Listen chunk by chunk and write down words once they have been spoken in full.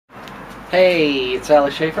Hey, it's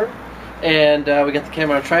Schaefer, and we got the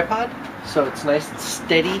camera on a tripod, so it's nice and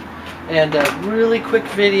steady. And a really quick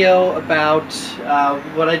video about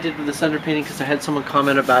what I did with this underpainting, because I had someone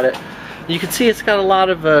comment about it. You can see it's got a lot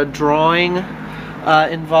of drawing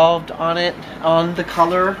involved on it, on the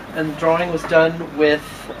color, and the drawing was done with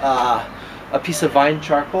a piece of vine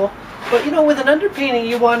charcoal. But you know, with an underpainting,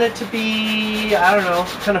 you want it to be, I don't know,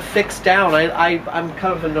 kind of fixed down. I'm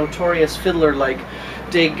kind of a notorious fiddler like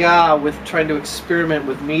Degas with trying to experiment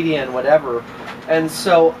with media and whatever. And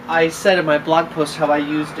so I said in my blog post how I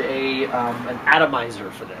used an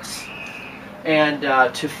atomizer for this, and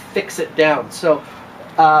to fix it down. So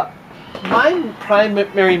my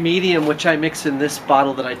primary medium, which I mix in this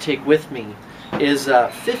bottle that I take with me, is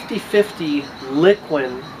 50-50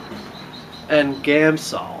 liquin and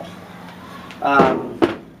Gamsol.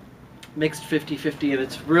 Mixed 50-50, and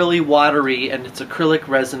it's really watery, and it's acrylic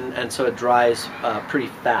resin, and so it dries pretty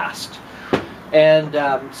fast. And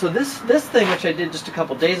so this thing, which I did just a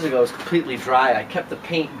couple days ago, is completely dry. I kept the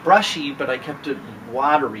paint brushy, but I kept it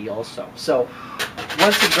watery also. So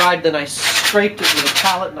once it dried, then I scraped it with a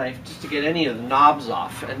palette knife just to get any of the knobs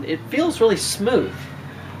off, and it feels really smooth.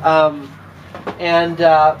 And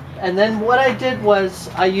then what I did was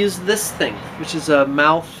I used this thing, which is a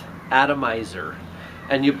mouth atomizer,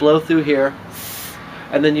 and you blow through here,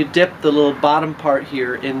 and then you dip the little bottom part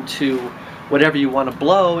here into whatever you want to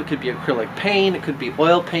blow. It could be acrylic paint, it could be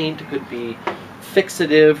oil paint, it could be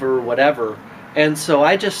fixative or whatever. And so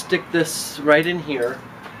I just stick this right in here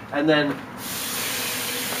and then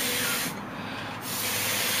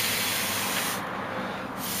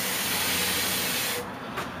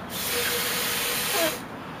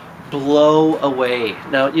blow away.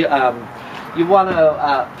 Now you want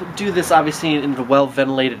to do this obviously in a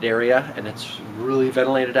well-ventilated area, and it's really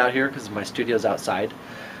ventilated out here because my studio's outside.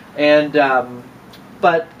 And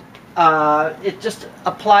but it just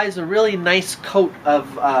applies a really nice coat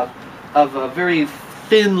of a very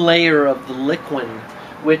thin layer of the liquin,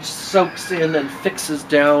 which soaks in and fixes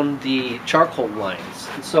down the charcoal lines.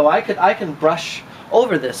 And so I can brush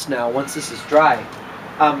over this now once this is dry.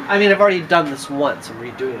 I mean, I've already done this once. I'm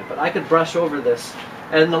redoing it, but I could brush over this,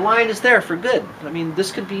 and the line is there for good. I mean,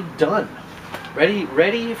 this could be done,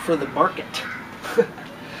 ready for the market.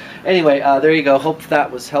 Anyway, there you go. Hope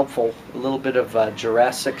that was helpful. A little bit of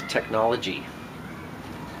Jurassic technology.